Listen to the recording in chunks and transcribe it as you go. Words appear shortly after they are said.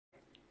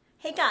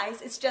Hey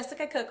guys, it's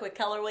Jessica Cook with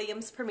Keller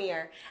Williams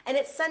Premier, and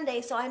it's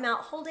Sunday, so I'm out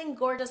holding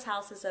gorgeous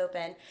houses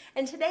open.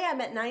 And today I'm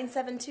at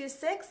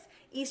 9726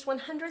 East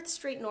 100th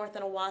Street North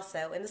in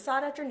Owasso in the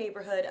sought-after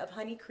neighborhood of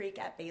Honey Creek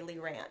at Bailey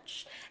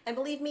Ranch. And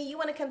believe me, you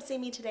want to come see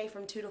me today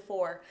from 2 to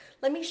 4.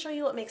 Let me show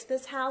you what makes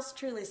this house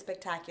truly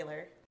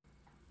spectacular.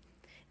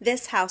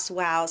 This house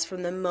wows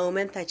from the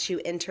moment that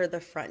you enter the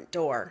front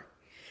door.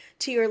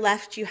 To your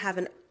left, you have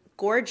an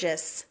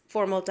gorgeous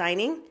formal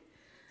dining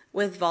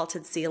with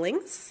vaulted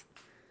ceilings.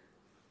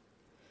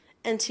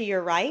 And to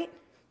your right,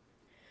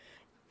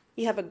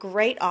 you have a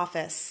great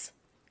office.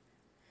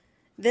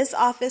 This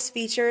office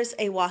features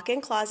a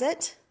walk-in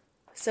closet,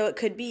 so it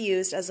could be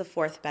used as a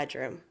fourth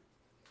bedroom.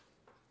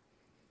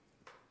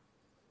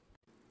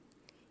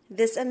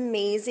 This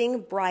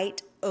amazing,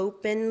 bright,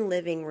 open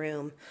living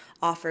room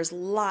offers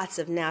lots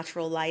of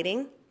natural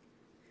lighting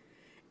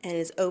and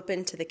is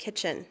open to the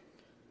kitchen.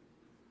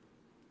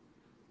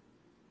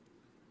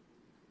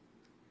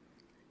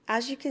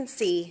 As you can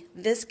see,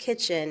 this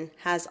kitchen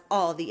has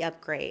all the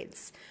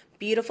upgrades.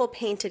 Beautiful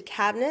painted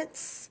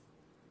cabinets,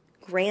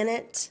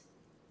 granite,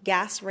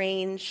 gas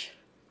range,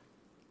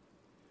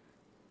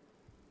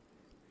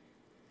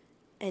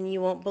 and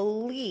you won't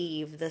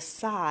believe the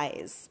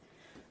size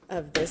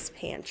of this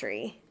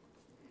pantry.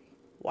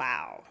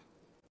 Wow.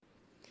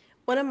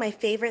 One of my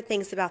favorite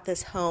things about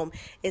this home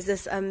is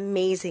this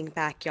amazing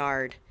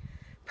backyard.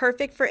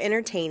 Perfect for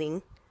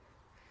entertaining.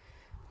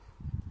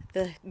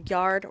 The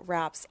yard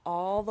wraps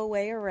all the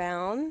way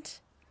around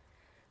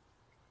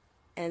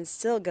and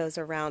still goes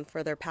around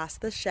further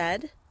past the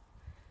shed.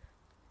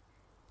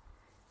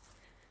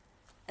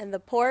 And the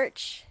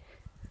porch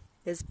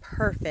is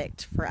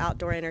perfect for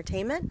outdoor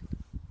entertainment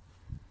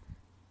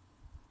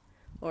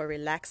or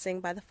relaxing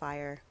by the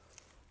fire.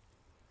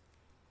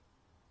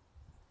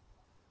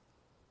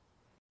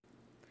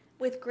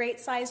 With great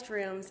sized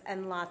rooms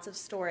and lots of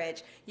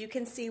storage, you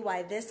can see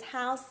why this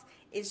house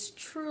is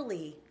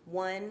truly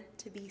one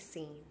to be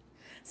seen.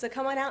 So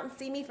come on out and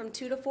see me from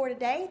 2 to 4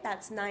 today.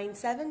 That's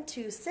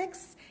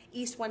 9726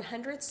 East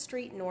 100th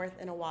Street North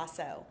in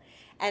Owasso.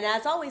 And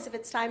as always, if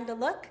it's time to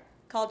look,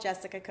 call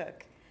Jessica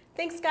Cook.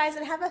 Thanks guys,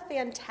 and have a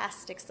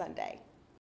fantastic Sunday.